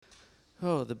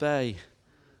Oh, the bay.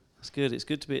 That's good. It's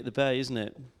good to be at the bay, isn't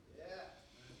it?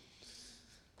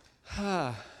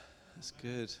 Ah, that's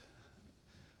good.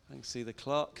 I can see the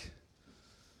clock.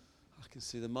 I can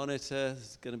see the monitor.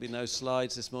 There's going to be no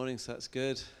slides this morning, so that's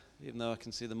good. Even though I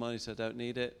can see the monitor, I don't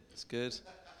need it. It's good.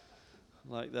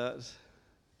 Like that.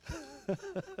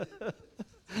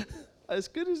 That's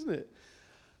good, isn't it?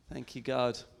 Thank you,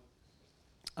 God.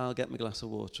 I'll get my glass of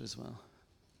water as well.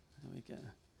 There we go.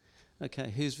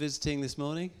 Okay, who's visiting this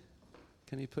morning?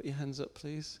 Can you put your hands up,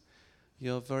 please?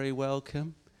 You're very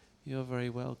welcome. You're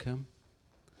very welcome.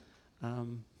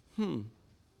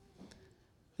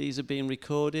 These are being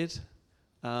recorded,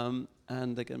 and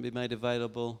they're going to be made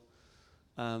available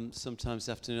sometime this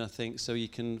afternoon, I think, so you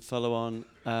can follow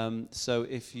on. So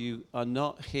if you are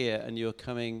not here and you're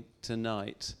coming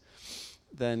tonight,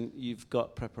 then you've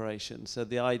got preparation. So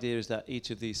the idea is that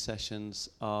each of these sessions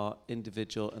are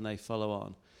individual and they follow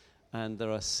on. And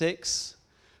there are 6,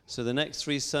 so the next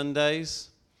 3 Sundays,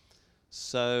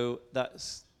 so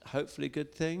that's hopefully a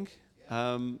good thing,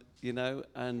 you know,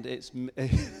 and it's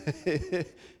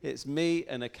it's me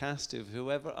and a cast of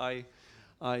whoever I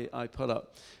put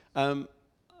up. I'm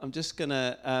just going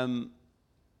to,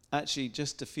 actually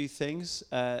just a few things.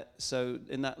 So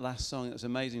in that last song, it was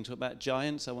amazing, talk about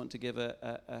giants. I want to give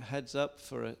a heads up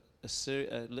for a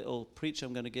little preach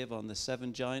I'm going to give on the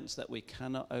 7 giants that we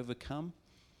cannot overcome,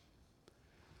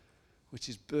 which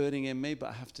is burning in me, but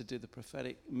I have to do the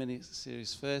prophetic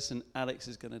mini-series first, and Alex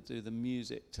is going to do the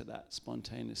music to that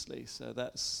spontaneously. So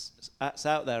that's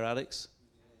out there, Alex.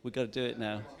 We've got to do it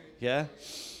now. Yeah?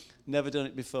 Never done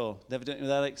it before. Never done it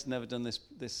with Alex, never done this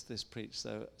preach,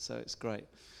 so it's great.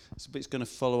 But it's going to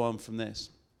follow on from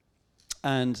this.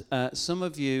 And some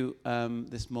of you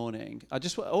this morning, I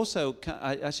just also,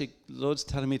 actually, the Lord's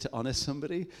telling me to honor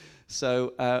somebody.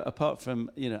 So apart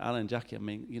from, Alan and Jackie,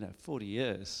 40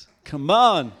 years. Come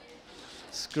on.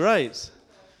 It's great.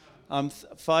 I'm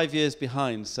 5 years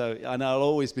behind, and I'll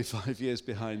always be 5 years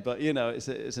behind. But,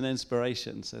 it's an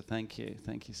inspiration, so thank you.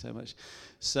 Thank you so much.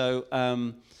 So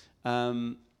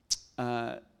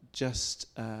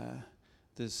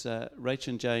there's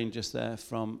Rachel and Jane just there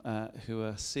from who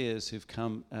are seers who've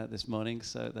come this morning.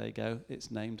 So there you go,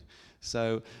 it's named.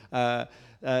 So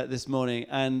this morning,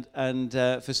 and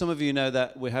for some of you know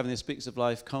that we're having the Speakers of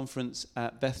Life conference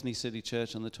at Bethany City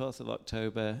Church on the 12th of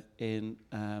October in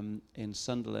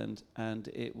Sunderland, and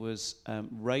it was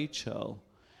Rachel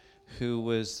who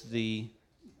was the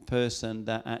person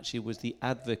that actually was the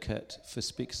advocate for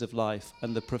Speakers of Life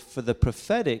and for the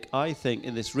prophetic, I think,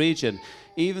 in this region.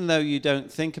 Even though you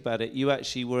don't think about it, you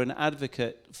actually were an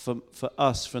advocate for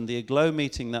us from the Aglow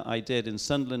meeting that I did in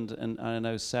Sunderland, and I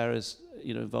know Sarah's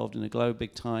involved in Aglow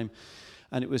big time.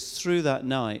 And it was through that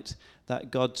night that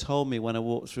God told me when I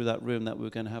walked through that room that we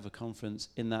were going to have a conference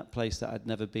in that place that I'd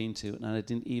never been to, and I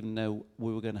didn't even know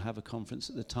we were going to have a conference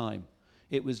at the time.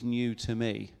 It was new to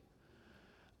me.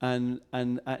 And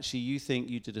actually, you think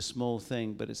you did a small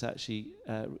thing, but it's actually,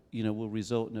 will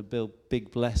result in a big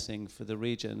blessing for the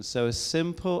region. So a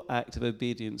simple act of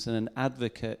obedience and an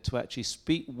advocate to actually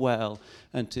speak well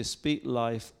and to speak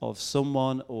life of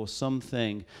someone or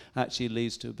something actually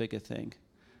leads to a bigger thing.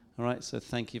 All right, so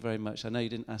thank you very much. I know you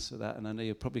didn't ask for that, and I know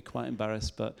you're probably quite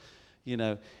embarrassed, but,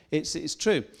 it's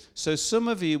true. So some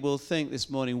of you will think this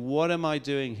morning, what am I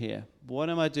doing here? What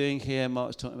am I doing here?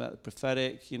 Mark's talking about the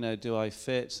prophetic. Do I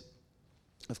fit?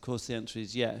 Of course, the answer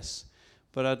is yes.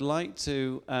 But I'd like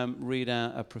to read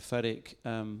out a prophetic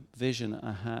vision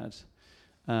I had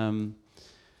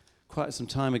quite some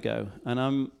time ago.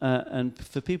 And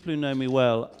for people who know me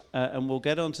well, and we'll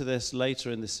get onto this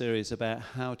later in the series about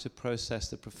how to process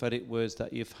the prophetic words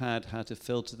that you've had, how to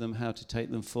filter them, how to take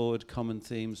them forward, common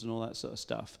themes and all that sort of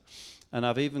stuff. And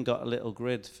I've even got a little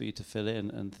grid for you to fill in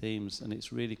and themes, and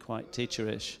it's really quite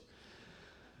teacherish.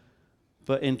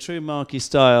 But in true Marky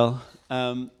style,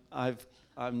 I'm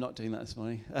not doing that this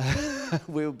morning.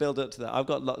 We'll build up to that. I've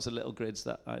got lots of little grids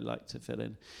that I like to fill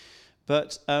in.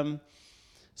 But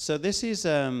so this is,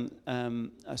 so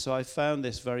I found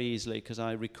this very easily because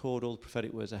I record all the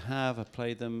prophetic words I have. I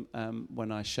play them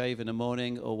when I shave in the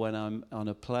morning or when I'm on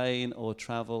a plane or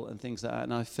travel and things like that.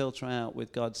 And I filter out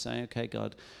with God saying, okay,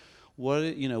 God, what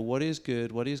is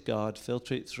good, what is God,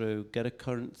 filter it through, get a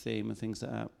current theme and things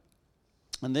like that.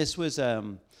 And this was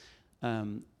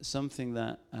something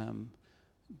that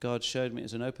God showed me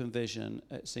as an open vision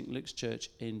at St. Luke's Church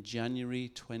in January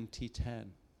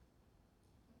 2010.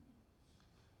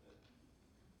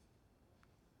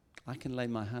 I can lay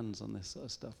my hands on this sort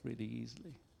of stuff really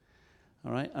easily.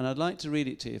 All right? And I'd like to read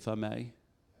it to you, if I may.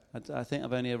 I think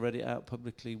I've only read it out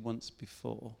publicly once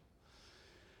before.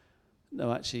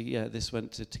 No, actually, yeah, this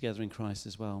went to Together in Christ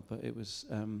as well. But it was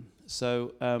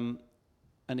and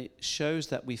it shows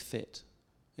that we fit.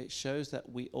 It shows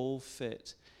that we all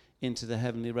fit into the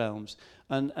heavenly realms.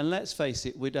 And let's face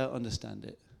it, we don't understand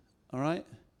it. All right?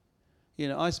 You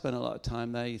know, I spend a lot of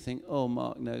time there. You think, oh,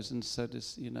 Mark knows, and so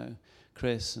does, you know,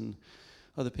 Chris and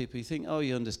other people. You think, oh,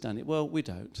 you understand it. Well, we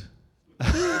don't.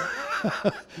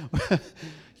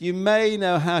 You may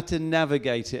know how to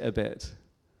navigate it a bit.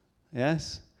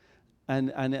 Yes?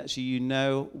 And actually, you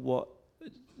know what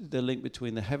the link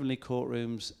between the heavenly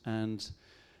courtrooms and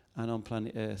on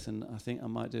planet Earth. And I think I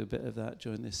might do a bit of that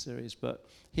during this series. But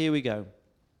here we go.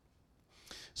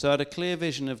 So I had a clear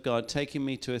vision of God taking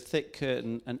me to a thick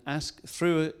curtain and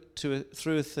through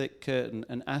a thick curtain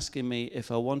and asking me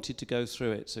if I wanted to go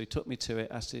through it. So he took me to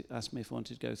it, asked me if I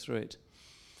wanted to go through it.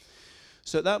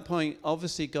 So at that point,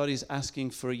 obviously God is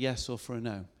asking for a yes or for a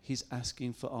no. He's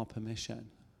asking for our permission.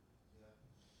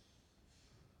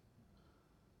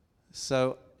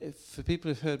 So for people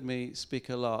who've heard me speak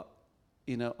a lot,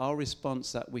 you know, our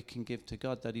response that we can give to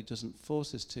God that he doesn't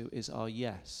force us to is our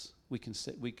yes. We can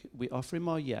sit, we offer him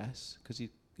our yes because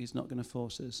he's not going to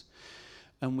force us,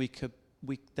 and we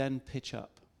then pitch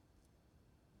up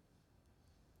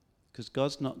because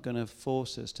God's not going to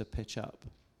force us to pitch up.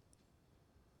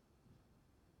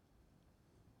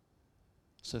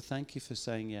 So thank you for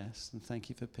saying yes, and thank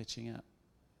you for pitching up.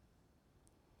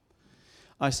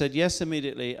 I said yes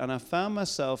immediately, and I found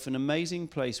myself in an amazing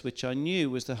place which I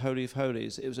knew was the Holy of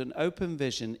Holies. It was an open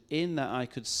vision in that I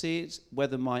could see it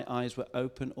whether my eyes were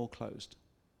open or closed.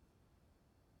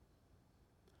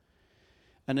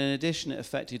 And in addition, it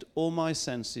affected all my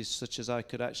senses, such as I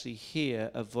could actually hear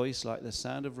a voice like the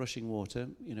sound of rushing water,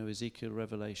 you know, Ezekiel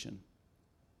Revelation.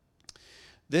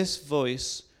 This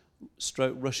voice,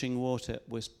 stroke rushing water,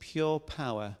 was pure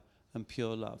power and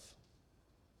pure love.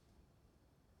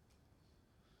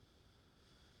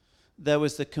 There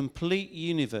was the complete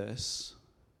universe,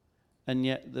 and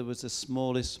yet there was the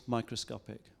smallest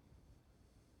microscopic.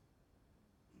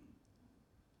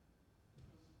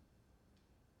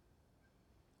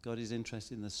 God is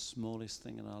interested in the smallest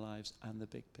thing in our lives and the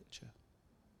big picture.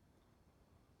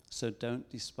 So don't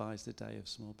despise the day of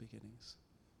small beginnings.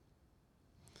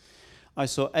 I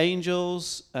saw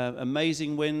angels,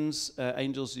 amazing winds,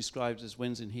 angels described as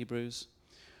winds in Hebrews.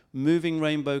 Moving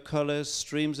rainbow colors,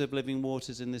 streams of living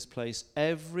waters in this place.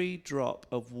 Every drop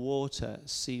of water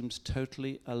seemed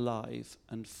totally alive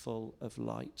and full of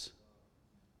light.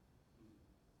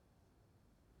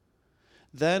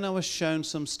 Then I was shown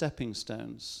some stepping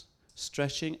stones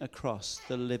stretching across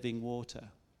the living water.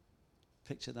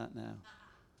 Picture that now.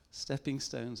 Stepping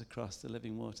stones across the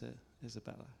living water,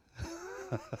 Isabella.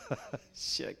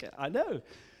 I know,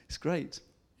 it's great.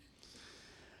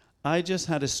 I just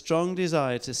had a strong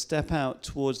desire to step out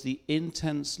towards the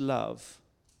intense love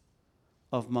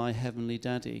of my heavenly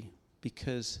daddy,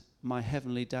 because my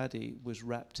heavenly daddy was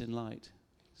wrapped in light.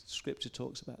 Scripture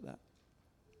talks about that.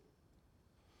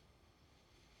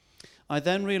 I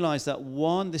then realized that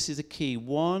this is a key,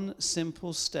 one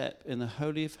simple step in the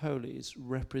Holy of Holies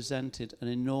represented an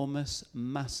enormous,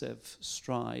 massive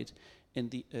stride in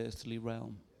the earthly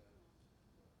realm.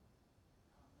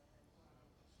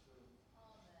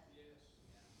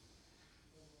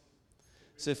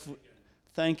 So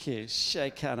thank you.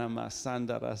 Shekana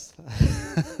Sandaras.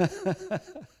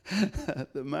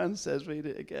 The man says, read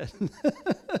it again.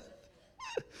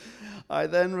 I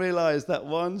then realized that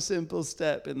one simple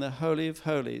step in the Holy of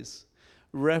Holies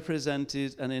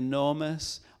represented an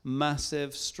enormous,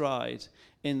 massive stride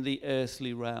in the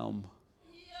earthly realm.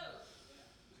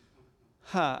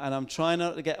 And I'm trying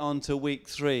not to get on to week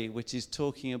 3, which is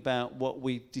talking about what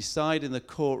we decide in the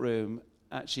courtroom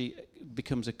actually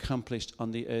becomes accomplished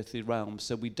on the earthly realm.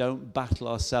 So we don't battle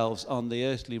ourselves on the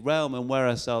earthly realm and wear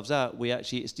ourselves out.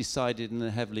 It's decided in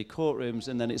the heavenly courtrooms,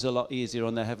 and then it's a lot easier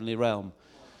on the heavenly realm.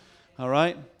 All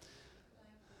right?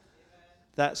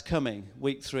 That's coming.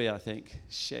 Week 3, I think.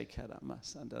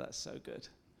 That's so good.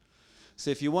 So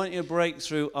if you want your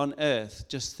breakthrough on earth,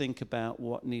 just think about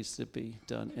what needs to be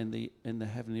done in the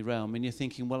heavenly realm. And you're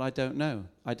thinking, well, I don't know.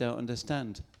 I don't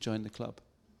understand. Join the club.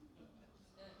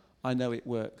 I know it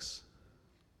works.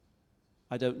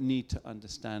 I don't need to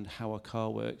understand how a car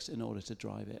works in order to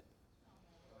drive it.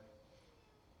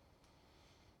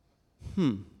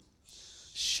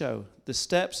 Show. The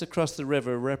steps across the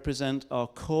river represent our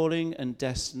calling and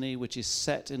destiny, which is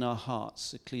set in our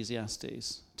hearts.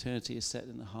 Ecclesiastes. Eternity is set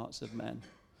in the hearts of men.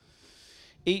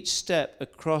 Each step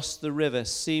across the river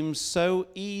seems so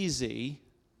easy.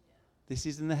 This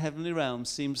is in the heavenly realm.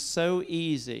 Seems so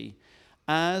easy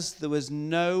as there was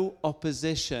no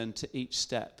opposition to each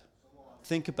step.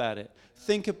 Think about it.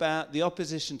 Think about the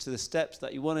opposition to the steps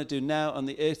that you want to do now on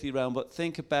the earthly realm, but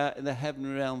think about in the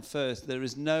heavenly realm first. There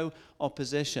is no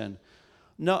opposition.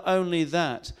 Not only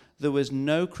that, there was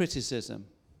no criticism,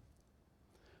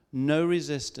 no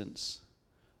resistance,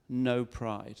 no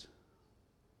pride.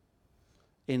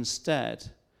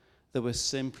 Instead, there was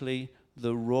simply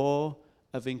the roar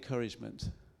of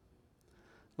encouragement,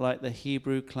 like the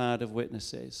Hebrew cloud of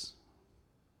witnesses.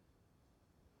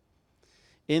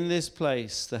 In this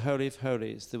place, the Holy of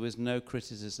Holies, there was no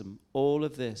criticism. All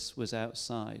of this was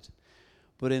outside.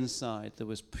 But inside, there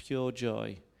was pure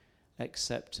joy,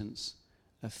 acceptance,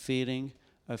 a feeling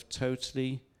of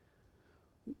totally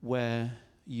where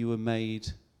you were made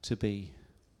to be.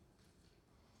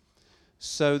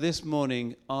 So this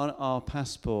morning, on our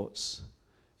passports,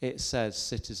 it says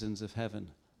citizens of heaven.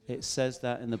 It says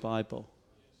that in the Bible.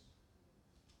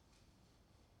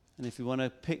 And if you want to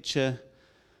picture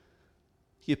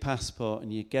your passport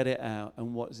and you get it out,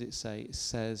 and what does it say? It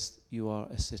says you are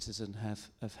a citizen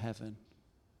of heaven.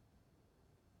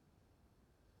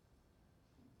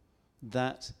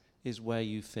 That is where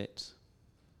you fit.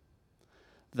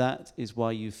 That is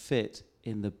why you fit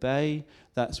in the bay.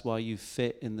 That's why you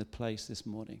fit in the place this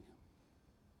morning.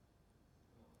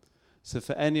 So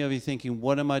for any of you thinking,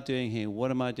 what am I doing here? What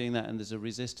am I doing that? And there's a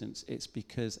resistance. It's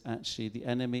because actually the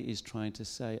enemy is trying to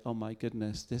say, oh my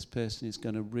goodness, this person is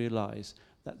going to realize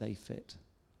that they fit.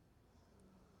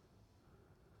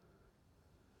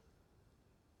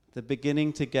 They're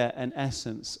beginning to get an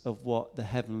essence of what the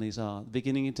heavenlies are. They're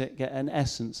beginning to get an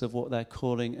essence of what their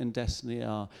calling and destiny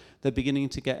are. They're beginning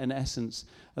to get an essence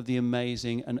of the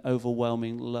amazing and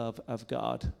overwhelming love of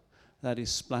God that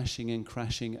is splashing and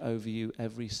crashing over you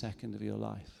every second of your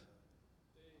life.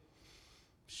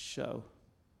 Show.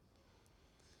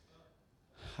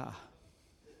 Ha.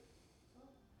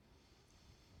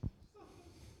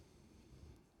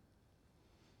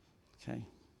 Okay.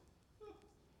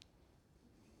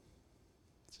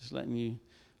 Just letting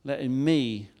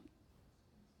me,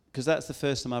 because that's the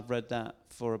first time I've read that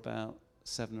for about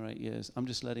 7 or 8 years. I'm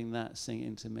just letting that sink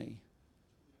into me.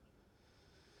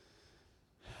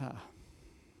 Ha.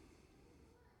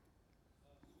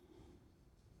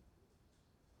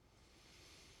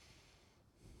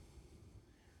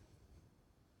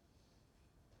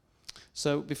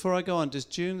 So before I go on, does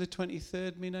June the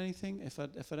 23rd mean anything? If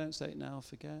I don't say it now, I'll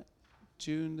forget.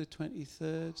 June the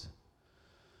 23rd.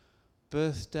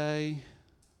 Birthday,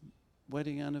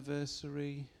 wedding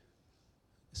anniversary,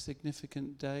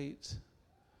 significant date,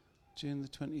 June the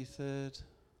 23rd.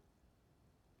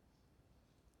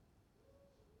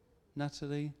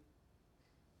 Natalie?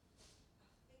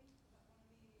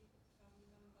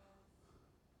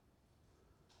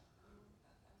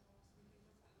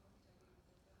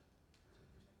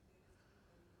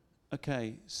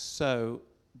 Okay, so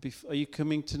are you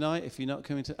coming tonight? If you're not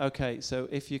coming okay, so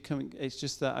if you're coming, it's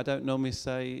just that I don't normally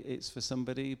say it's for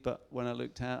somebody, but when I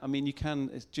looked out, I mean, you can,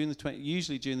 it's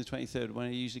usually June the 23rd, when I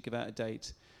usually give out a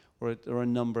date or a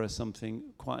number or something,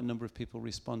 quite a number of people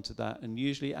respond to that, and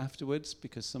usually afterwards,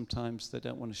 because sometimes they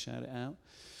don't want to shout it out.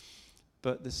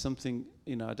 But there's something,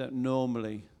 I don't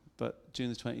normally, but June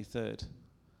the 23rd.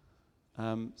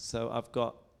 So I've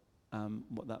got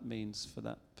what that means for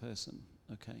that person.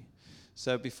 Okay.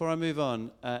 So before I move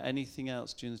on, anything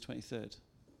else June the 23rd?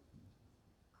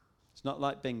 It's not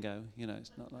like bingo,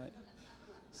 it's not like,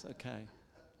 it's okay.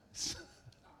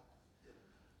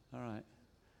 All right.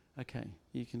 Okay,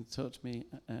 you can talk to me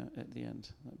at the end.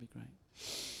 That'd be great.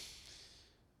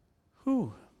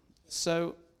 Whew.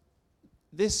 So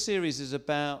this series is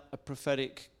about a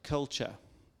prophetic culture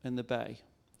in the Bay.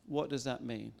 What does that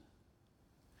mean?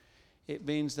 It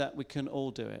means that we can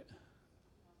all do it.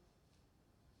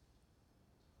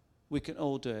 We can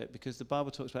all do it because the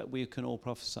Bible talks about we can all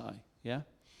prophesy, yeah?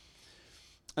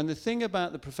 And the thing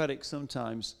about the prophetic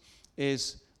sometimes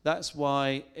is that's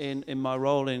why in my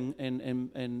role in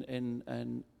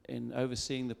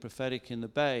overseeing the prophetic in the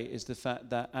Bay is the fact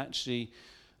that actually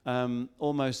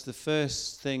almost the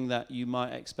first thing that you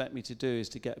might expect me to do is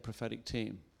to get a prophetic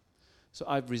team. So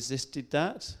I've resisted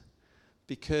that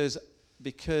because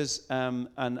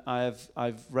and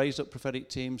I've raised up prophetic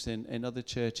teams in other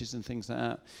churches and things like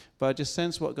that. But I just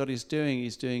sense what God is doing.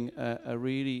 He's doing a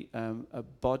really a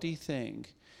body thing.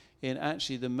 In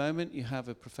actually, the moment you have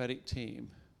a prophetic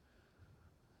team,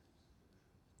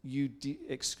 you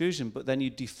exclusion, but then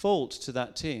you default to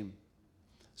that team.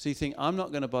 So you think, I'm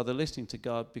not going to bother listening to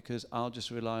God because I'll just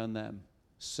rely on them.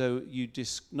 So you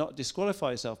not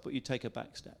disqualify yourself, but you take a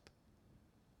back step.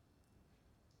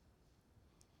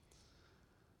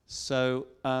 So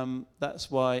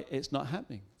that's why it's not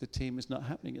happening. The team is not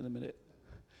happening in the minute.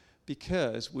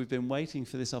 because we've been waiting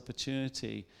for this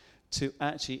opportunity to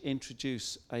actually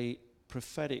introduce a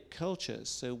prophetic culture.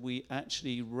 So we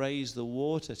actually raise the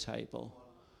water table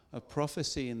of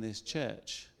prophecy in this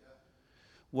church,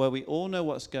 where we all know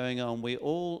what's going on. We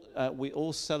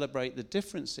all celebrate the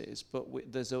differences, but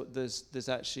there's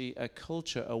actually a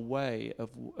culture, a way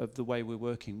of the way we're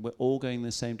working. We're all going in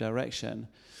the same direction,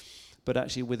 but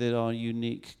actually within our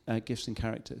unique gifts and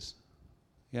characters.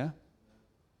 Yeah?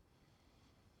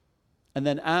 And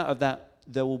then out of that,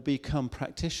 there will become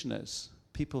practitioners,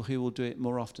 people who will do it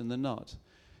more often than not.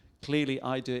 Clearly,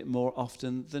 I do it more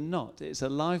often than not. It's a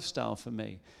lifestyle for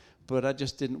me. But I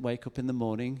just didn't wake up in the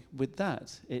morning with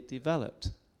that. It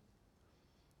developed.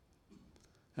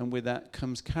 And with that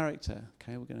comes character.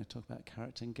 Okay, we're going to talk about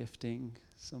character and gifting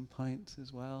some point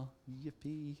as well.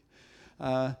 Yippee.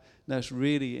 No, it's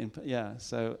really,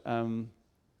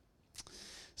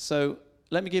 So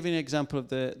let me give you an example of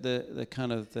the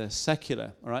kind of the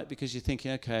secular, all right? Because you're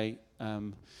thinking, okay,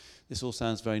 this all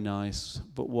sounds very nice,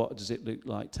 but what does it look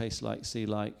like, taste like, see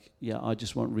like? Yeah, I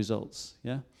just want results,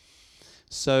 yeah?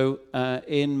 So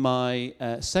in my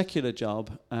secular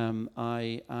job,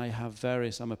 I have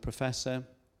various, I'm a professor,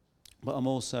 but I'm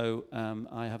also,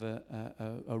 I have a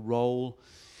role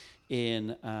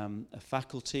in a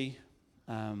faculty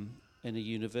in a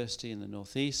university in the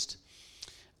Northeast.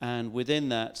 And within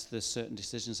that, there's certain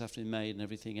decisions have to be made and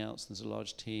everything else. There's a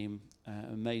large team,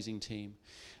 amazing team.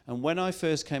 And when I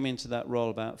first came into that role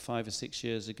about 5 or 6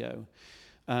 years ago,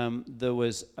 there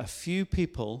was a few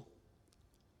people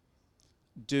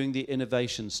doing the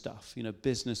innovation stuff,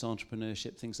 business,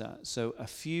 entrepreneurship, things like that. So a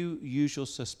few usual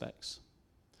suspects.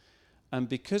 And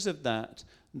because of that,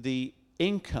 the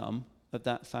income of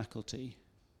that faculty,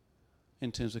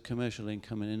 in terms of commercial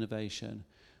income and innovation,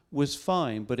 was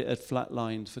fine, but it had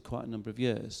flatlined for quite a number of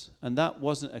years. And that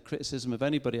wasn't a criticism of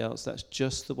anybody else. That's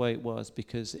just the way it was,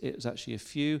 because it was actually a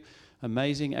few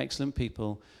amazing, excellent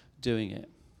people doing it.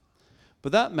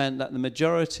 But that meant that the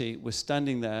majority was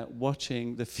standing there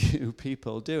watching the few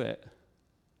people do it.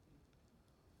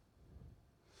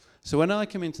 So when I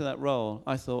came into that role,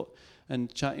 I thought,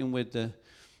 and chatting with the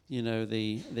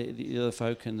other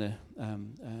folk and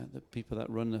the people that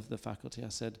run the faculty, I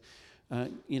said,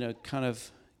 kind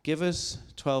of give us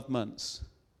 12 months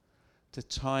to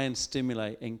try and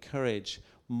stimulate, encourage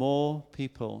more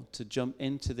people to jump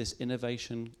into this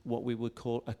innovation, what we would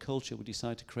call a culture. We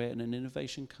decided to create an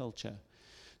innovation culture,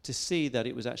 to see that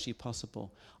it was actually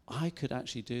possible. I could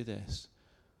actually do this.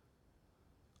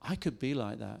 I could be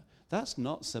like that. That's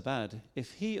not so bad.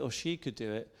 If he or she could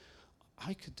do it,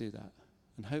 I could do that.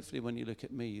 And hopefully when you look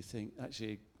at me, you think,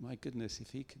 actually, my goodness, if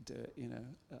he could do it,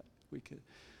 we could.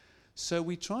 So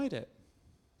we tried it.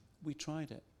 We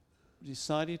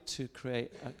decided to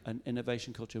create an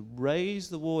innovation culture, raise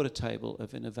the water table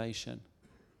of innovation,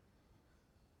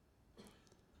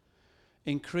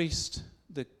 increased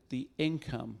the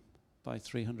income by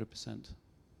 300%.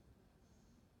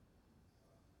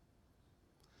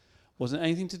 Wasn't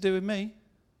anything to do with me,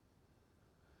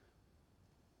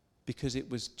 because it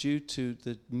was due to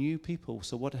the new people.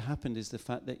 So what had happened is the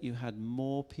fact that you had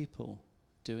more people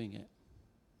doing it.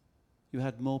 You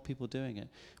had more people doing it.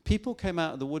 People came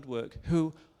out of the woodwork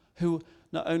who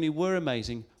not only were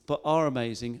amazing, but are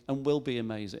amazing and will be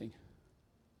amazing.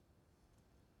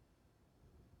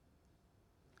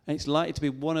 And it's likely to be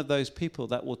one of those people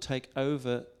that will take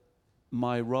over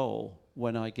my role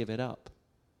when I give it up.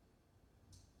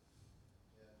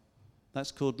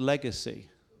 That's called legacy.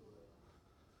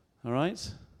 All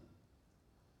right?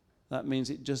 That means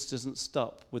it just doesn't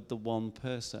stop with the one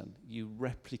person. You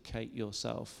replicate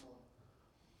yourself,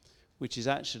 which is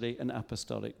actually an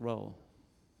apostolic role.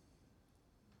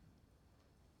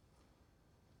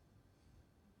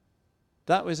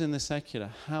 That was in the secular.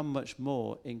 How much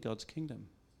more in God's kingdom?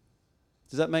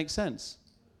 Does that make sense?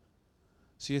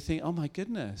 So you think, oh my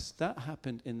goodness, that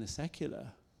happened in the secular.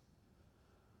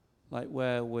 Like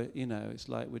where it's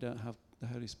like we don't have the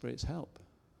Holy Spirit's help.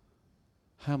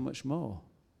 How much more?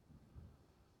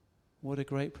 What a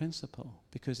great principle,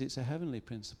 because it's a heavenly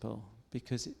principle,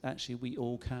 because actually we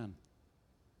all can.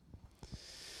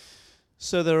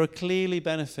 So there are clearly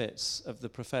benefits of the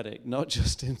prophetic, not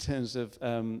just in terms of,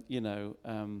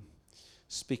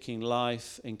 speaking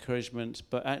life, encouragement,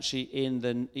 but actually in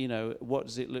the, what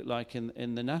does it look like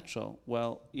in the natural?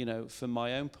 Well, from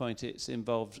my own point, it's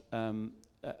involved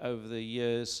over the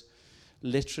years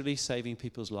literally saving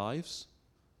people's lives.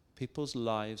 People's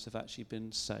lives have actually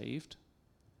been saved.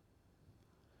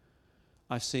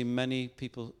 I've seen many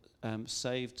people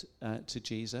saved to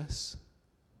Jesus.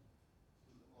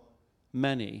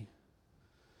 Many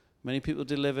people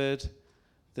delivered,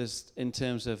 There's in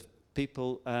terms of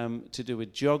people to do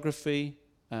with geography,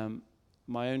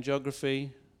 my own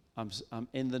geography. I'm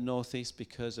in the northeast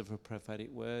because of a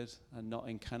prophetic word and not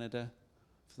in Canada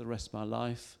for the rest of my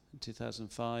life in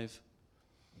 2005.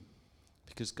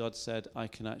 Because God said I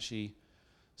can actually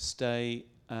stay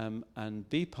and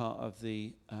be part of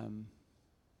the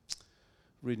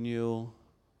renewal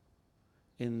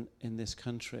in this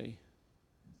country,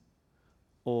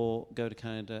 or go to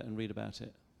Canada and read about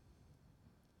it.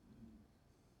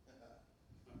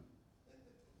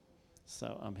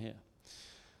 So I'm here.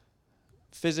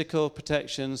 Physical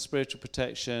protection, spiritual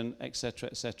protection, etc.,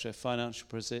 financial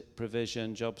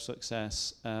provision, job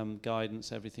success,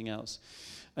 guidance, everything else.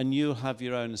 And you'll have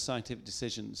your own scientific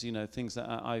decisions, things that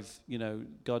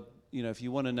God, if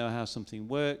you want to know how something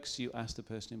works, you ask the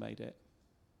person who made it.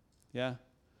 Yeah?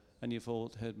 And you've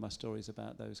all heard my stories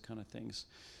about those kind of things.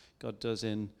 God does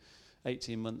in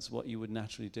 18 months what you would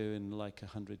naturally do in like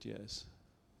 100 years.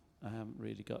 I haven't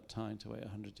really got time to wait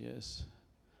 100 years.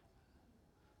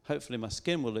 Hopefully my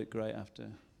skin will look great after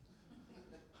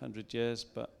 100 years,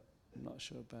 but I'm not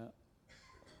sure about.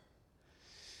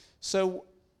 So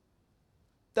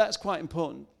that's quite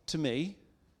important to me,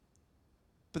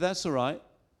 but that's all right.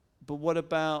 But what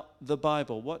about the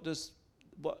Bible? What is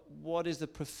the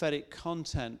prophetic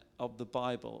content of the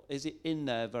Bible? Is it in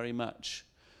there very much?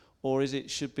 Or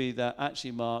should be that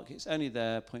actually, Mark, it's only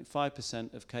there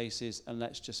 0.5% of cases, and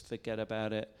let's just forget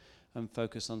about it and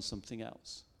focus on something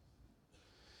else.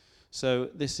 So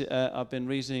this I've been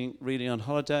reading on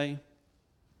holiday,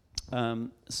 a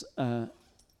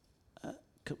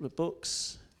couple of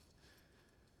books.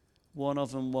 One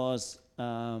of them was,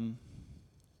 when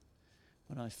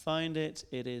I find it,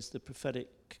 it is The Prophetic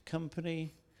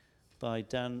Company by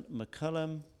Dan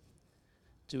McCullum.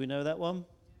 Do we know that one?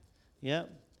 Yeah.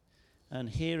 And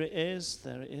here it is.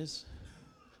 There it is.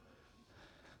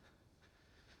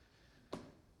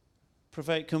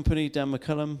 Prophetic Company, Dan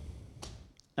McCullum.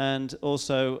 And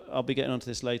also, I'll be getting onto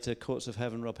this later, Courts of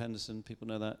Heaven, Rob Henderson. People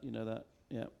know that. You know that.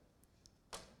 Yeah.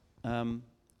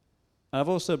 I've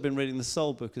also been reading the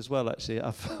Soul book as well, actually,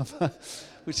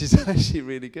 which is actually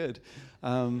really good.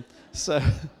 So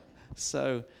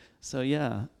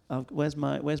yeah. Where's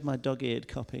my dog-eared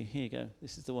copy? Here you go.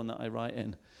 This is the one that I write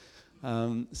in.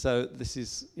 So this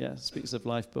is, Speaks of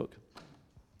Life book.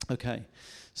 Okay.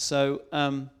 So,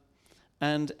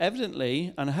 and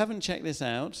evidently, and I haven't checked this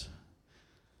out,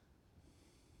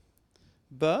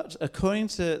 but according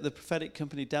to the Prophetic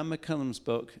Company, Dan McCullum's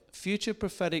book, future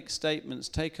prophetic statements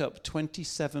take up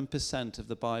 27% of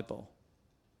the Bible.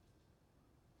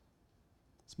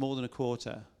 It's more than a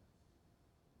quarter.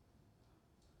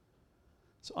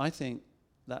 So I think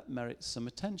that merits some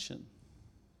attention.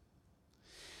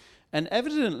 And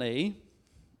evidently,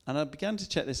 and I began to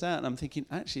check this out, and I'm thinking,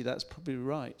 actually, that's probably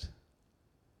right.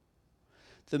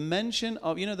 The mention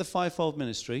of, the fivefold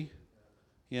ministry,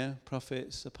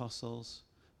 prophets, apostles,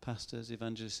 pastors,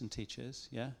 evangelists, and teachers,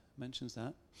 mentions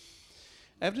that.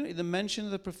 Evidently, the mention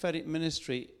of the prophetic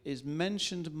ministry is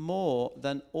mentioned more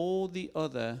than all the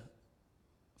other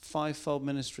fivefold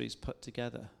ministries put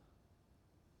together.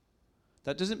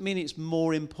 That doesn't mean it's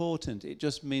more important. It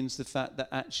just means the fact that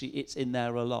actually it's in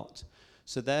there a lot.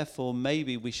 So therefore,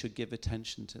 maybe we should give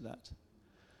attention to that.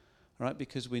 All right?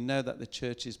 Because we know that the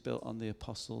church is built on the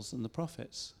apostles and the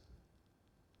prophets.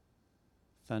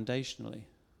 Foundationally.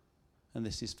 And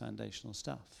this is foundational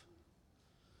stuff.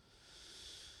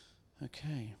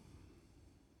 Okay.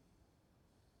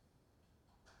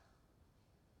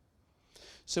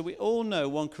 So we all know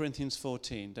 1 Corinthians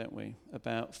 14, don't we?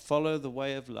 About follow the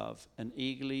way of love and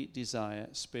eagerly desire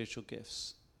spiritual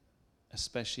gifts,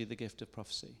 especially the gift of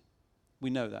prophecy. We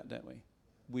know that, don't we?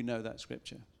 We know that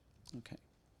scripture. Okay.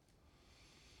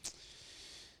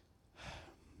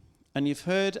 And you've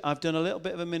heard, I've done a little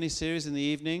bit of a mini-series in the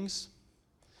evenings,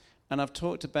 and I've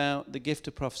talked about the gift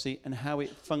of prophecy and how it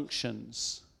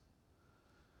functions.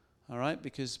 All right,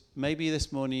 because maybe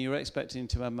this morning you're expecting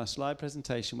to have my slide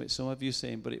presentation, which some of you have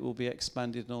seen, but it will be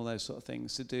expanded and all those sort of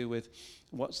things to do with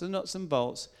what's the nuts and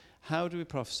bolts, how do we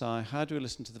prophesy, how do we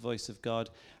listen to the voice of God,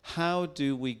 how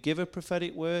do we give a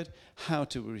prophetic word, how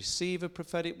do we receive a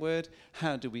prophetic word,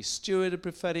 how do we steward a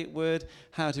prophetic word,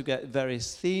 how to get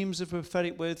various themes of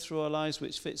prophetic word through our lives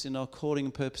which fits in our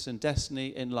calling, purpose and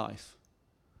destiny in life.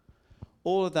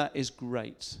 All of that is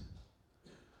great,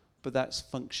 but that's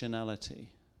functionality.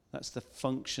 That's the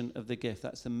function of the gift.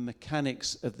 That's the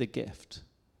mechanics of the gift.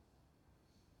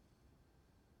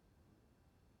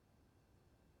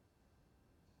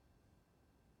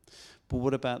 But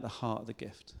what about the heart of the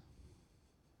gift?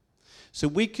 So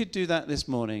we could do that this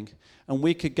morning, and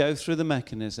we could go through the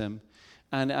mechanism,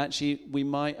 And actually, we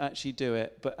might actually do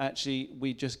it, but actually,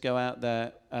 we just go out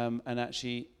there and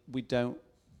actually, we don't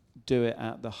do it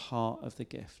at the heart of the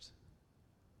gift.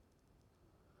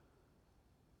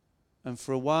 And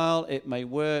for a while, it may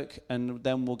work, and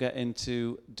then we'll get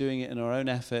into doing it in our own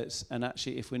efforts. And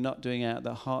actually, if we're not doing it at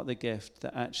the heart of the gift,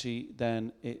 that actually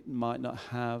then it might not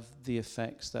have the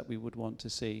effects that we would want to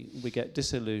see. We get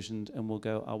disillusioned, and we'll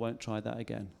go, I won't try that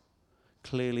again.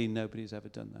 Clearly, nobody's ever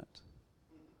done that.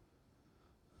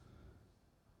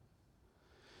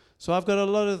 So I've got a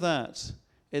lot of that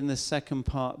in the second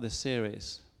part of the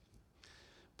series.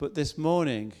 But this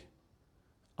morning,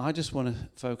 I just want to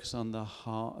focus on the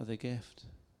heart of the gift.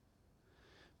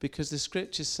 Because the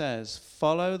scripture says,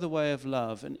 follow the way of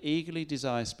love and eagerly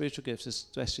desire spiritual gifts,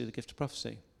 especially the gift of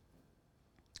prophecy.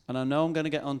 And I know I'm going to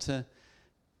get onto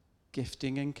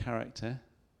gifting and character,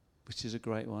 which is a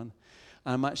great one.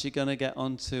 I'm actually going to get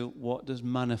onto what does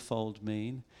manifold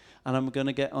mean. And I'm going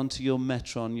to get onto your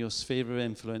metron, your sphere of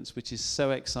influence, which is so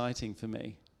exciting for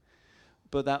me.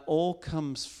 But that all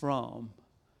comes from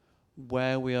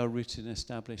where we are rooted and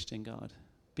established in God,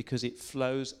 because it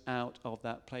flows out of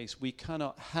that place. We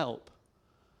cannot help.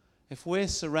 If we're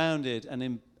surrounded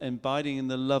and abiding in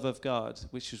the love of God,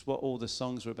 which is what all the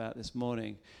songs were about this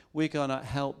morning, we cannot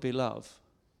help but love.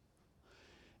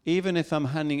 Even if I'm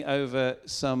handing over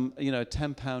some,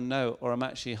 £10 note, or I'm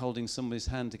actually holding somebody's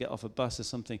hand to get off a bus or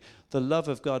something, the love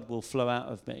of God will flow out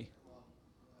of me.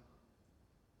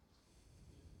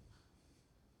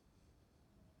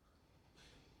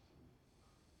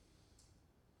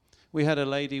 We had a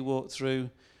lady walk through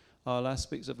our last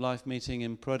Speaks of Life meeting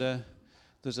in Prada.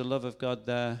 There's a love of God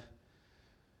there.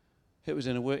 It was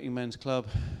in a working men's club.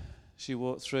 She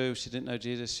walked through. She didn't know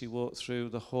Jesus. She walked through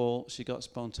the hall. She got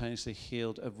spontaneously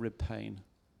healed of rib pain.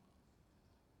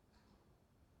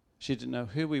 She didn't know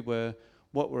who we were,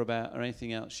 what we're about, or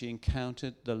anything else. She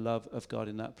encountered the love of God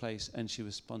in that place, and she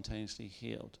was spontaneously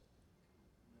healed.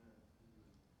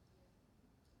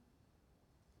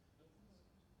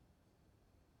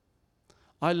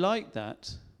 I like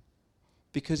that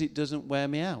because it doesn't wear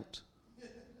me out.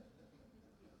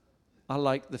 I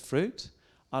like the fruit.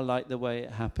 I like the way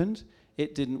it happened.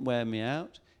 It didn't wear me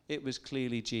out. It was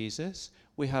clearly Jesus.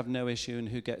 We have no issue in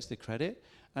who gets the credit.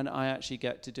 And I actually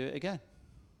get to do it again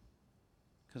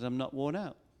because I'm not worn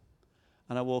out.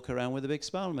 And I walk around with a big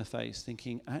smile on my face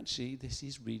thinking, actually, this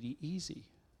is really easy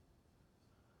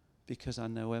because I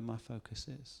know where my focus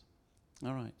is.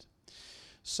 All right.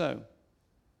 So,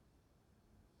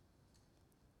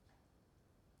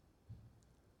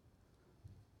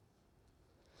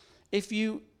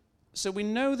 so we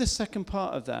know the second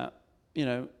part of that,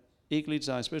 eagerly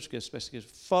desire spiritual gifts, especially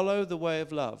gifts, follow the way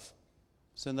of love.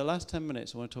 So in the last 10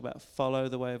 minutes, I want to talk about follow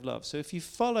the way of love. So if you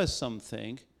follow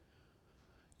something,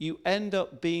 you end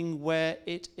up being where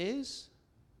it is.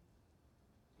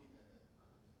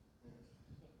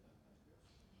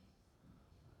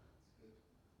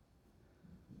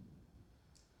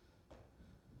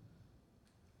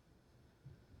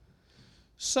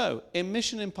 So in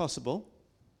Mission Impossible,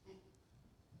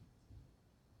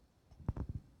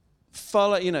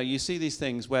 follow, you see these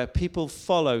things where people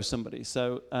follow somebody.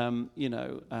 So,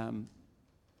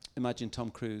 imagine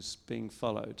Tom Cruise being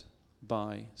followed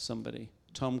by somebody.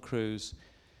 Tom Cruise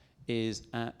is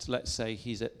let's say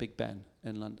he's at Big Ben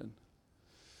in London.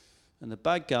 And the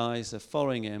bad guys are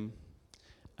following him,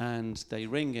 and they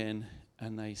ring in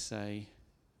and they say,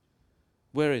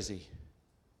 where is he?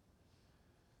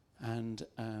 And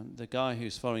the guy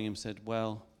who's following him said,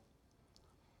 well,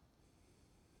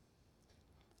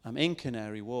 I'm in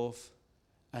Canary Wharf,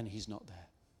 and he's not there.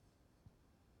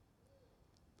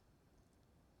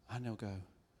 And they'll go,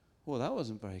 well, that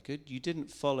wasn't very good. You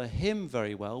didn't follow him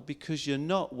very well because you're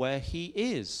not where he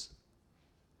is.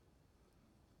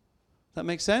 That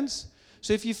makes sense?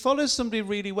 So if you follow somebody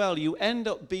really well, you end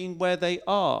up being where they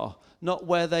are, not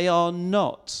where they are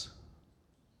not.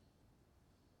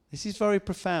 This is very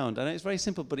profound. I know it's very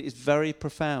simple, but it is very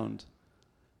profound.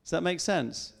 Does that make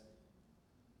sense?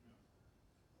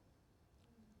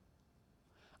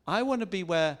 I want to be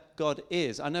where God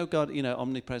is. I know God,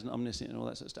 omnipresent, omniscient, and all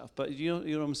that sort of stuff. But you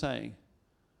know what I'm saying?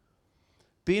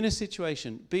 Be in a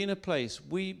situation, be in a place,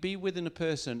 be within a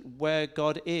person where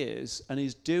God is and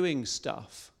is doing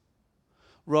stuff,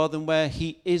 rather than where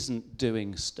he isn't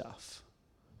doing stuff.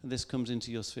 And this comes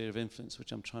into your sphere of influence,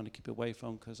 which I'm trying to keep away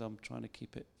from because I'm trying to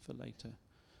keep it for later.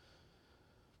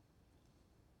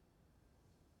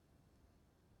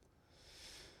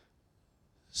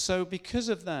 So because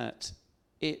of that,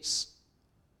 it's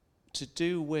to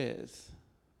do with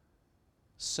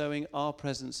sowing our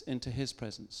presence into his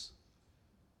presence.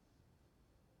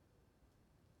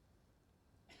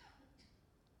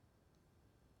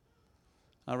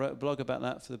 I wrote a blog about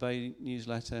that for the Bay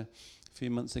newsletter a few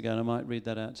months ago, and I might read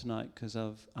that out tonight because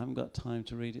I haven't got time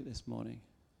to read it this morning.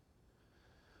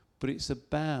 But it's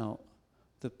about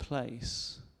the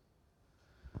place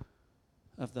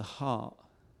of the heart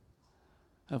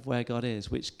of where God is,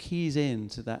 which keys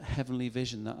into that heavenly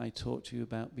vision that I talked to you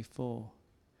about before.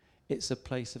 It's a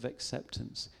place of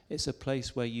acceptance. It's a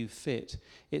place where you fit.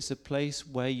 It's a place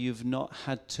where you've not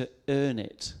had to earn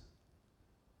it.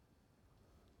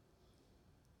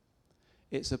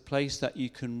 It's a place that you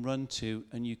can run to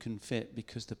and you can fit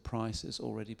because the price has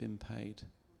already been paid.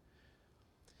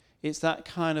 It's that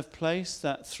kind of place,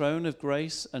 that throne of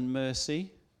grace and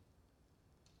mercy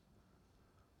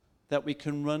that we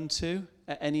can run to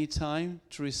at any time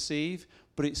to receive,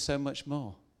 but it's so much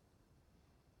more.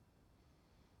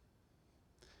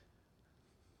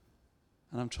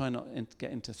 And I'm trying not to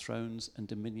get into thrones and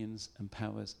dominions and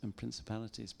powers and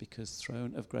principalities, because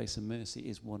throne of grace and mercy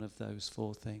is one of those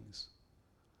four things.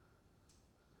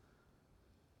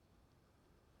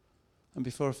 And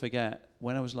before I forget,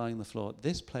 when I was lying on the floor,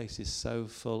 this place is so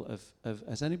full of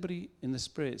has anybody in the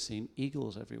spirit seen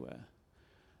eagles everywhere?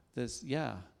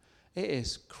 It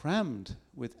is crammed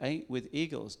with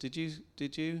eagles. Did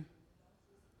you?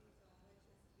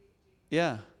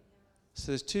 Yeah.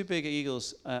 So there's two big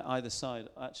eagles either side,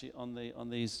 actually, on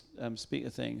these speaker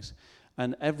things,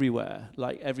 and everywhere.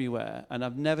 And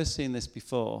I've never seen this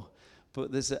before,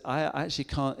 but I actually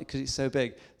can't, because it's so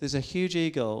big. There's a huge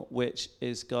eagle which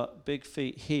has got big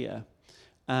feet here,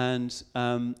 and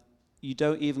you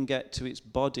don't even get to its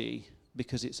body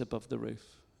because it's above the roof.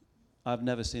 I've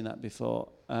never seen that before,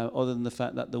 other than the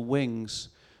fact that the wings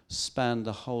span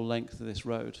the whole length of this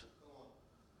road.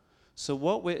 So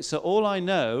all I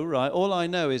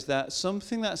know is that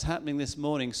something that's happening this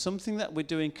morning, something that we're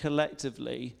doing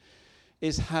collectively,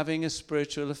 is having a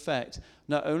spiritual effect,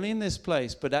 not only in this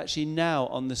place, but actually now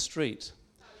on the street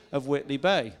of Whitley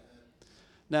Bay.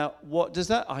 Now, what does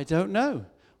that? I don't know.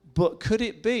 But could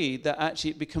it be that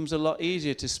actually it becomes a lot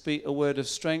easier to speak a word of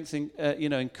strength and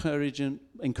encouragement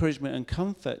and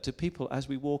comfort to people as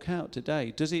we walk out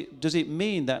today? Does it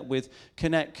mean that with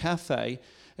Connect Cafe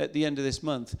at the end of this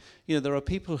month, there are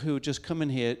people who just come in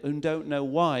here and don't know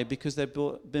why, because they've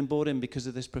been brought in because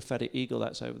of this prophetic eagle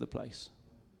that's over the place?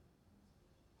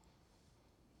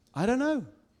 I don't know.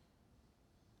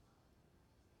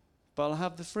 But I'll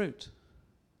have the fruit.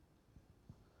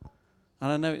 And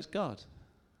I know it's God.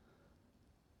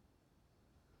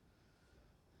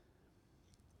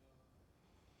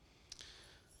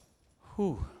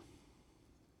 Whew.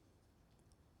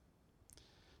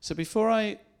 So before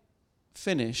I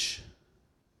finish,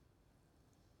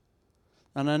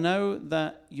 and I know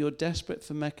that you're desperate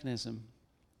for mechanism,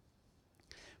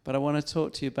 but I want to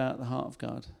talk to you about the heart of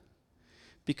God.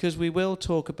 Because we will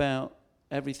talk about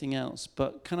everything else,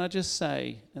 but can I just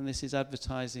say, and this is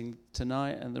advertising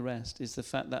tonight and the rest, is the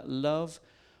fact that love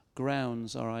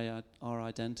grounds our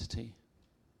identity.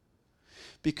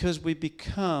 Because we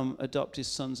become adopted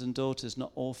sons and daughters,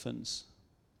 not orphans.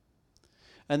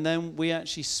 And then we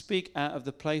actually speak out of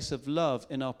the place of love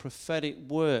in our prophetic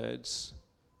words,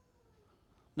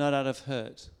 not out of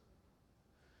hurt.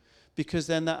 Because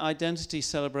then that identity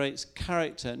celebrates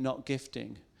character, not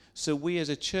gifting. So we as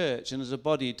a church and as a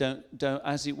body don't,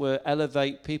 as it were,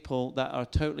 elevate people that are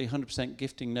totally 100%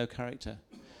 gifting, no character.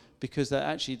 Because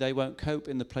they won't cope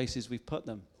in the places we've put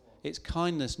them. It's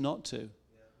kindness not to.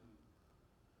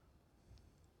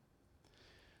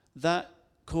 That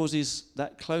causes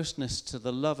that closeness to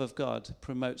the love of God,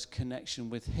 promotes connection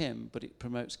with Him, but it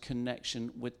promotes connection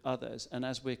with others. And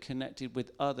as we're connected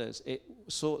with others, it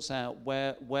sorts out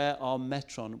where our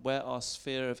metron, where our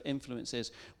sphere of influence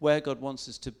is, where God wants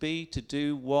us to be, to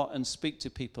do what, and speak to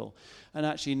people. And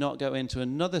actually not go into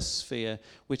another sphere,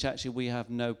 which actually we have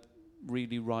no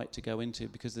really right to go into,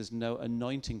 because there's no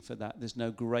anointing for that, there's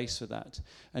no grace for that.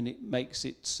 And it makes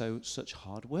it such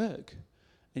hard work.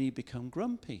 And you become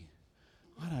grumpy.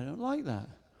 I don't like that.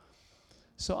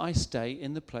 So I stay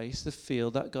in the place, the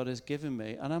field that God has given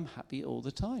me, and I'm happy all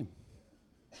the time.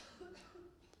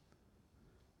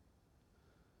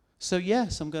 So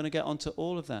yes, I'm going to get onto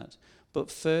all of that. But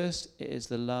first, it is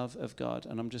the love of God.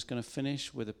 And I'm just going to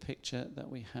finish with a picture that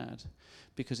we had.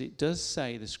 Because it does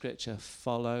say, the scripture,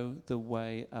 follow the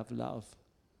way of love.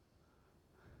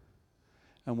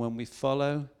 And when we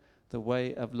follow the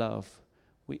way of love,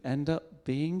 we end up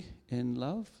being in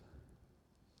love.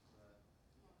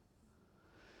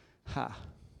 Ha!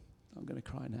 I'm going to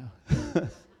cry now.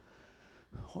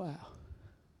 Wow.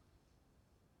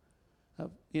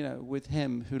 With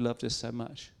Him who loved us so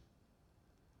much.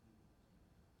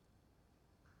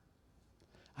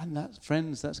 And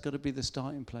friends, that's got to be the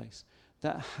starting place.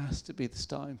 That has to be the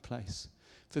starting place.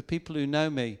 For people who know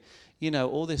me,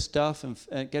 all this stuff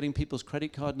and getting people's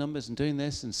credit card numbers and doing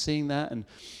this and seeing that and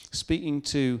speaking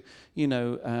to,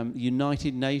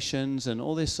 United Nations and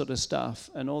all this sort of stuff,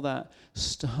 and all that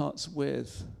starts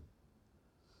with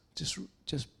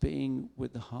just being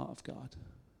with the heart of God.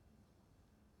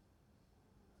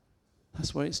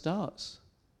 That's where it starts.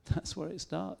 That's where it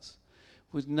starts.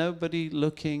 With nobody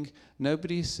looking,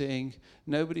 nobody seeing,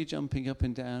 nobody jumping up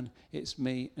and down. It's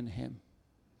me and him.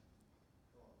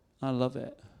 I love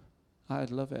it. I'd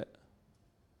love it.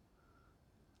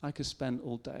 I could spend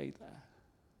all day there.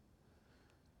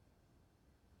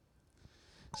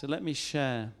 So let me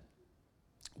share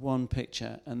one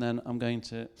picture, and then I'm going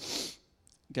to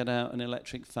get out an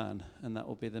electric fan, and that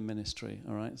will be the ministry,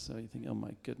 all right? So you think, oh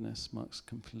my goodness, Mark's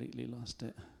completely lost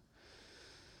it.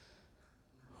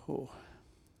 Oh.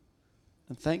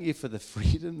 And thank you for the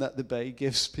freedom that the Bay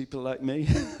gives people like me.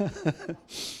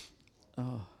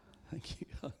 Oh, thank you,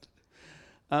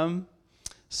 God.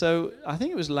 So I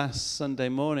think it was last Sunday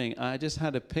morning, I just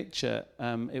had a picture.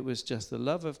 It was just the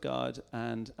love of God,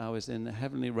 and I was in the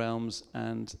heavenly realms,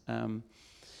 and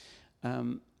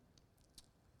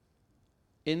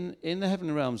in the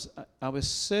heavenly realms, I was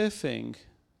surfing.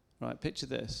 Right, picture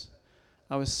this.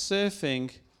 I was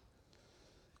surfing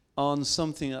on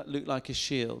something that looked like a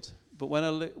shield. But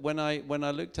when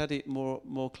I looked at it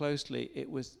more closely, it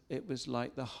was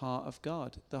like the heart of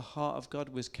God. The heart of God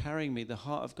was carrying me. The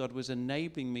heart of God was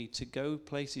enabling me to go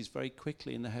places very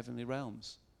quickly in the heavenly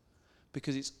realms,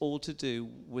 because it's all to do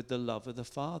with the love of the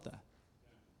Father.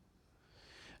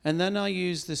 And then I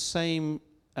used the same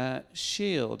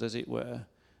shield, as it were,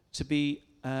 to be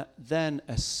then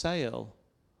a sail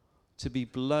to be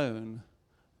blown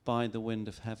by the wind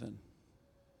of heaven.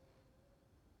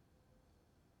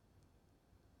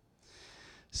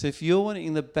 So if you're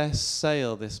wanting the best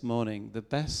sail this morning, the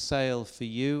best sail for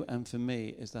you and for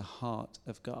me is the heart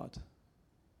of God.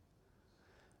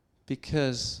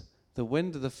 Because the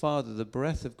wind of the Father, the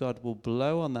breath of God, will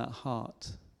blow on that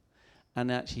heart, and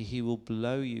actually he will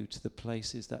blow you to the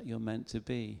places that you're meant to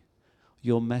be,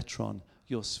 your metron,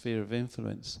 your sphere of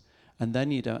influence. And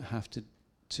then you don't have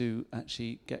to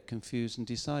actually get confused and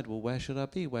decide, well, where should I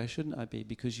be? Where shouldn't I be?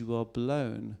 Because you are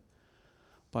blown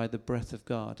by the breath of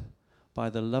God, by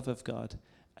the love of God,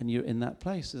 and you're in that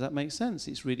place. Does that make sense?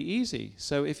 It's really easy.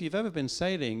 So if you've ever been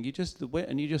sailing, you're just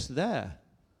there.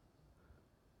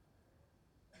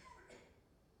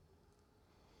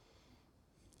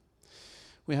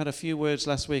 We had a few words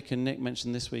last week, and Nick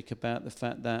mentioned this week about the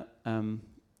fact that,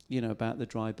 about the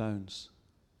dry bones.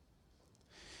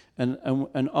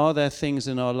 And are there things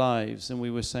in our lives? And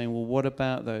we were saying, well, what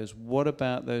about those? What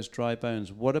about those dry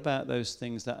bones? What about those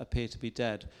things that appear to be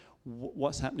dead?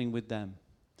 What's happening with them?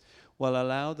 Well,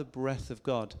 allow the breath of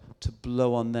God to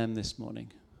blow on them this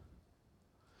morning.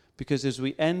 Because as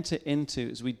we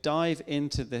dive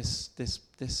into this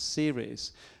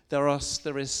series, there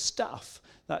is stuff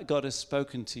that God has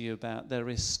spoken to you about. There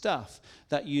is stuff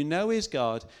that you know is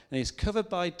God and is covered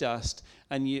by dust,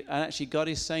 and actually God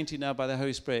is saying to you now by the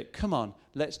Holy Spirit, come on,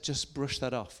 let's just brush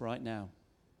that off right now.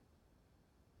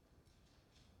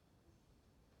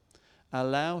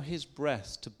 Allow his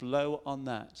breath to blow on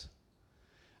that.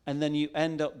 And then you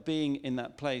end up being in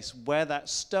that place where that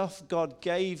stuff God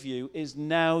gave you is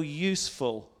now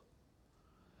useful.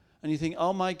 And you think,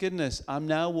 oh my goodness, I'm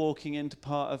now walking into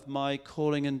part of my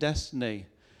calling and destiny.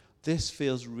 This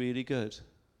feels really good.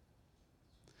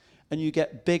 And you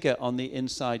get bigger on the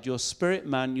inside. Your spirit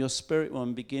man, your spirit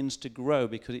woman begins to grow,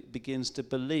 because it begins to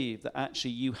believe that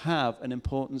actually you have an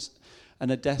importance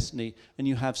and a destiny, and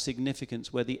you have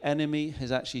significance where the enemy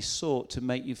has actually sought to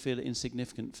make you feel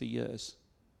insignificant for years.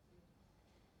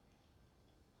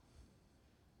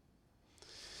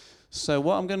 So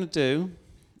what I'm going to do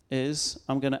is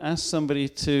I'm going to ask somebody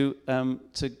could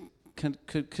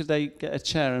they get a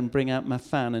chair and bring out my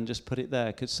fan and just put it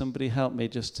there? Could somebody help me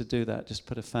just to do that? Just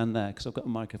put a fan there, because I've got a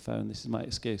microphone. This is my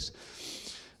excuse.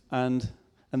 And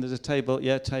there's a table,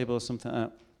 table or something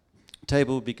like that.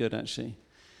 Table would be good, actually.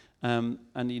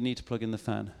 And you need to plug in the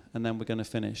fan, and then we're going to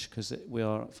finish, because we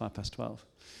are at 12:05.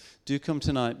 Do come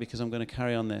tonight, because I'm going to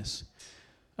carry on this.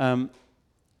 I'm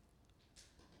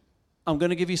going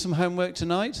to give you some homework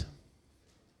tonight.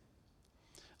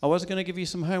 I was going to give you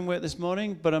some homework this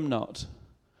morning, but I'm not.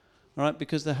 All right,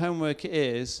 because the homework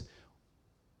is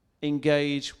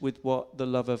engage with the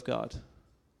love of God.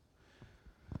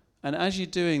 And as you're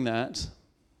doing that,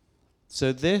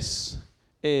 so this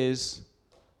is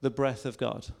the breath of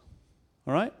God.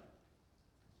 All right?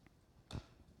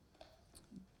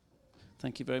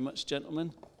 Thank you very much,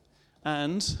 gentlemen.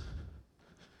 And,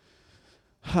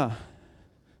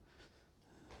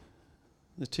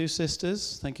 The two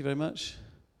sisters, thank you very much.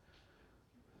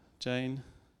 Jane,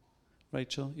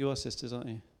 Rachel, you are sisters, aren't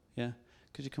you? Yeah?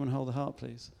 Could you come and hold the heart,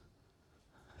 please?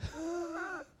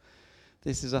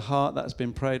 This is a heart that's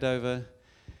been prayed over.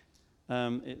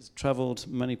 It's travelled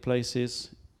many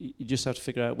places. You just have to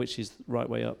figure out which is the right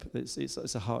way up.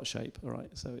 It's a heart shape, all right?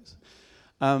 So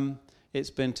it's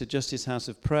been to Justice House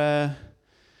of Prayer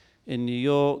in New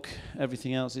York,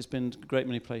 everything else. It's been a great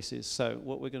many places. So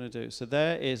what we're going to do, so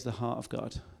there is the heart of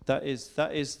God. That is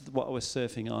what I was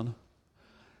surfing on.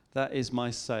 That is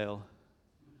my sail.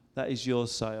 That is your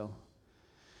sail.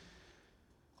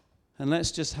 And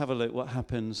let's just have a look what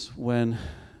happens when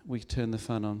we turn the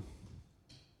fan on.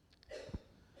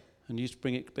 And you just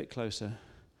bring it a bit closer.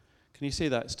 Can you see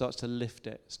that? It starts to lift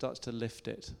it. Starts to lift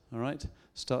it. All right?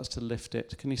 Starts to lift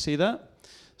it. Can you see that?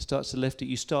 Starts to lift it.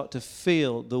 You start to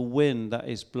feel the wind that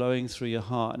is blowing through your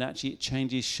heart, and actually it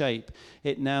changes shape.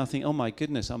 It now think, oh my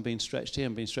goodness, I'm being stretched here,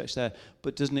 I'm being stretched there,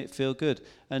 but doesn't it feel good?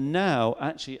 And now,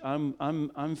 actually,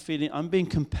 I'm feeling, I'm being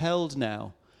compelled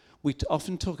now. We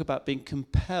often talk about being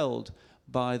compelled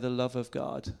by the love of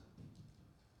God.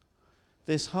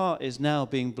 This heart is now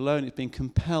being blown, it's being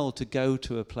compelled to go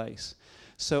to a place.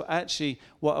 So actually,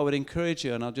 what I would encourage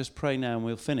you, and I'll just pray now and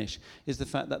we'll finish, is the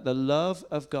fact that the love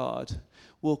of God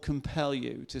will compel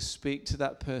you to speak to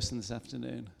that person this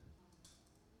afternoon.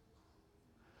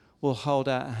 We'll hold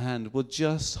out a hand. We'll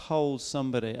just hold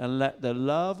somebody and let the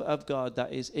love of God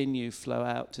that is in you flow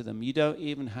out to them. You don't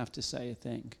even have to say a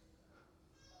thing.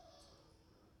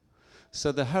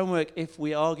 So the homework, if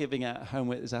we are giving out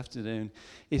homework this afternoon,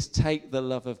 is take the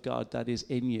love of God that is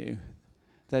in you,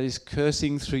 that is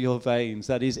coursing through your veins,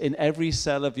 that is in every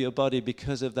cell of your body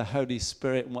because of the Holy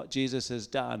Spirit and what Jesus has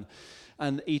done.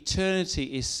 And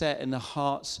eternity is set in the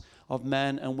hearts of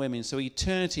men and women. So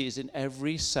eternity is in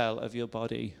every cell of your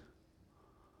body.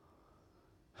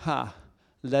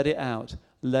 Let it out,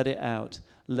 let it out,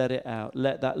 let it out.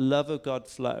 Let that love of God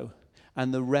flow.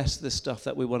 And the rest of the stuff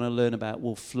that we want to learn about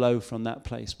will flow from that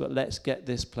place. But let's get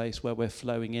this place where we're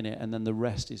flowing in it, and then the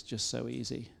rest is just so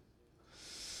easy.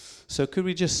 So could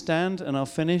we just stand, and I'll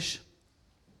finish.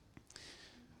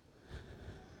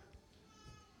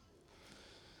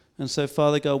 And so,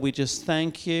 Father God, we just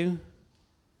thank you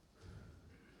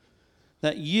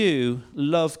that you,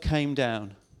 love came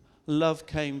down. Love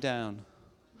came down.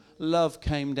 Love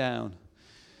came down.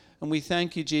 And we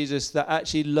thank you, Jesus, that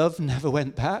actually love never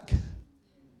went back.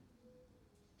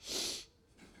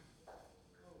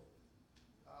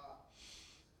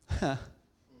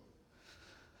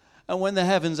 And when the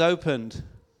heavens opened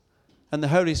and the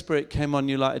Holy Spirit came on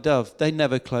you like a dove, they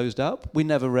never closed up. We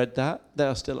never read that. They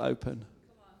are still open.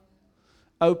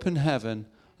 Open heaven,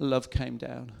 love came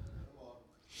down.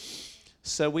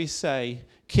 So we say,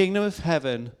 Kingdom of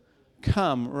Heaven,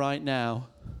 come right now.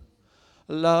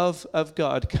 Love of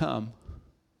God, come.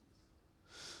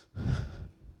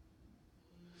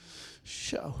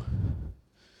 Show.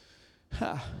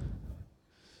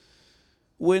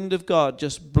 Wind of God,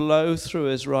 just blow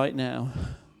through us right now.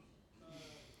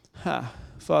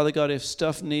 Father God, if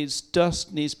dust needs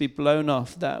to be blown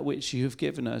off that which you have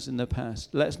given us in the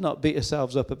past, let's not beat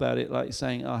ourselves up about it like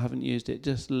saying, I haven't used it.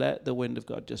 Just let the wind of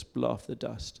God just blow off the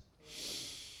dust.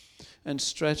 And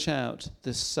stretch out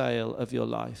the sail of your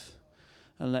life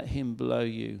and let him blow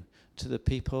you to the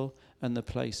people and the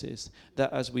places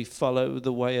that as we follow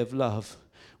the way of love,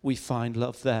 we find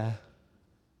love there.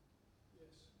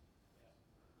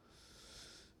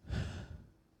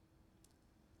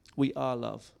 We are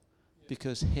love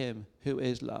because him who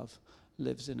is love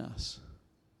lives in us.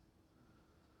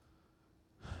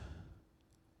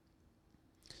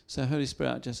 So Holy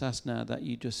Spirit, I just ask now that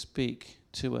you just speak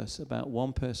to us about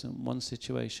one person, one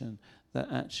situation that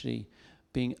actually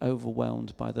being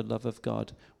overwhelmed by the love of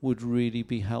God would really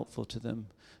be helpful to them.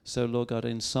 So Lord God,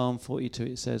 in Psalm 42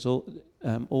 it says,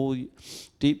 all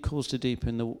deep calls to deep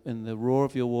in the roar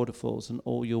of your waterfalls, and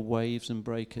all your waves and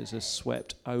breakers are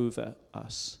swept over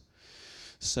us.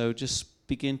 So just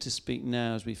begin to speak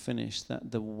now as we finish that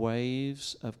the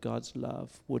waves of God's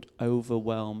love would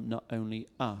overwhelm not only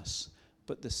us,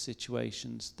 but the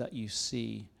situations that you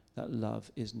see that love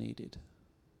is needed.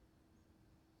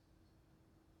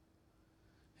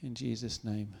 In Jesus'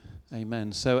 name,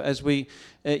 amen. So as we're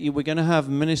going to have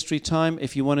ministry time.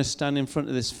 If you want to stand in front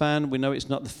of this fan, we know it's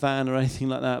not the fan or anything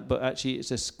like that, but actually it's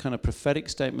this kind of prophetic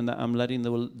statement that I'm letting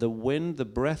the wind, the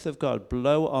breath of God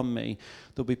blow on me.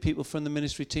 There'll be people from the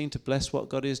ministry team to bless what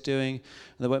God is doing.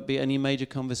 And there won't be any major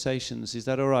conversations. Is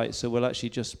that all right? So we'll actually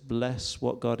just bless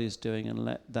what God is doing and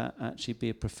let that actually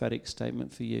be a prophetic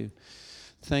statement for you.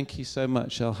 Thank you so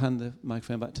much. I'll hand the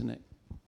microphone back to Nick.